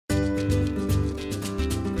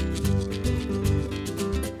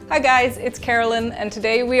Hi guys, it's Carolyn, and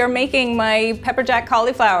today we are making my pepper jack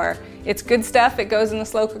cauliflower. It's good stuff, it goes in the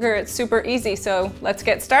slow cooker, it's super easy, so let's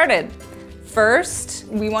get started. First,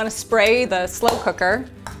 we want to spray the slow cooker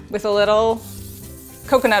with a little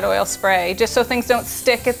coconut oil spray, just so things don't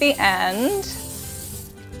stick at the end.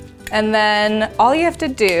 And then all you have to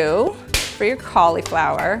do for your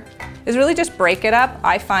cauliflower is really just break it up.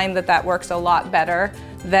 I find that that works a lot better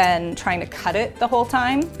than trying to cut it the whole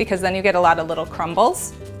time, because then you get a lot of little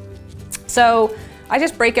crumbles. So I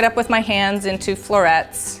just break it up with my hands into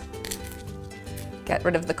florets, get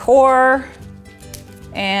rid of the core,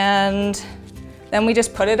 and then we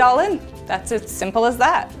just put it all in. That's as simple as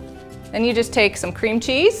that. Then you just take some cream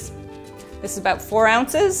cheese. This is about 4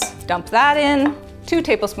 ounces. Dump that in, 2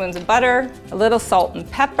 tablespoons of butter, a little salt and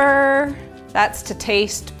pepper. That's to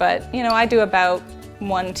taste, but you know, I do about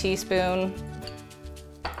 1 teaspoon.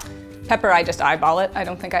 Pepper, I just eyeball it. I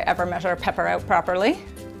don't think I ever measure pepper out properly.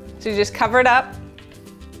 So you just cover it up,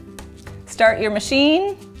 start your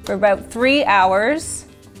machine for about 3 hours,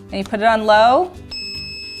 and you put it on low,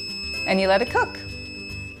 and you let it cook.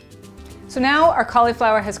 So now our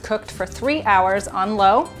cauliflower has cooked for 3 hours on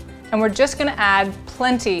low, and we're just gonna add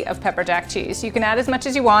plenty of pepper jack cheese. You can add as much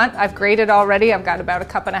as you want. I've grated already. I've got about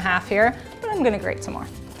 1.5 cups here, but I'm gonna grate some more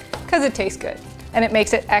because it tastes good and it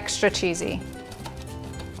makes it extra cheesy.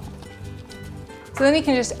 So then you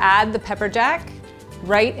can just add the pepper jack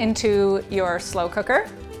right into your slow cooker.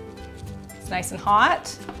 It's nice and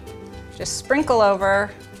hot. Just sprinkle over,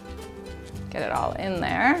 get it all in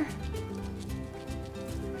there.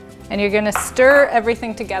 And you're gonna stir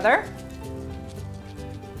everything together.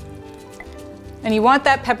 And you want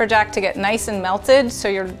that pepper jack to get nice and melted, so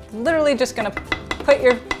you're literally just gonna put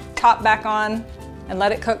your top back on and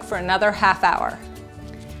let it cook for another ½ hour.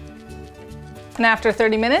 And after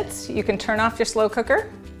 30 minutes, you can turn off your slow cooker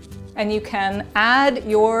and you can add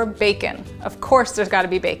your bacon. Of course, there's gotta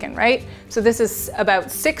be bacon, right? So this is about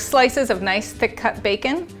 6 slices of nice thick cut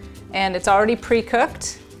bacon, and it's already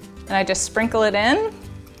pre-cooked. And I just sprinkle it in.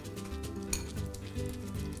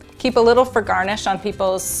 Keep a little for garnish on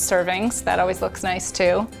people's servings. That always looks nice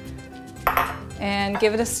too. And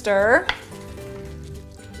give it a stir.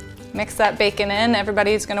 Mix that bacon in.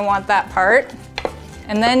 Everybody's gonna want that part.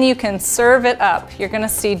 And then you can serve it up. You're gonna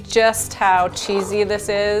see just how cheesy this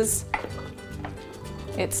is.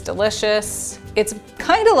 It's delicious. It's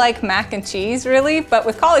kind of like mac and cheese, really, but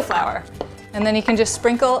with cauliflower. And then you can just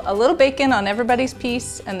sprinkle a little bacon on everybody's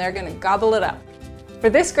piece and they're gonna gobble it up. For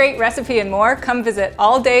this great recipe and more, come visit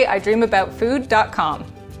alldayidreamaboutfood.com.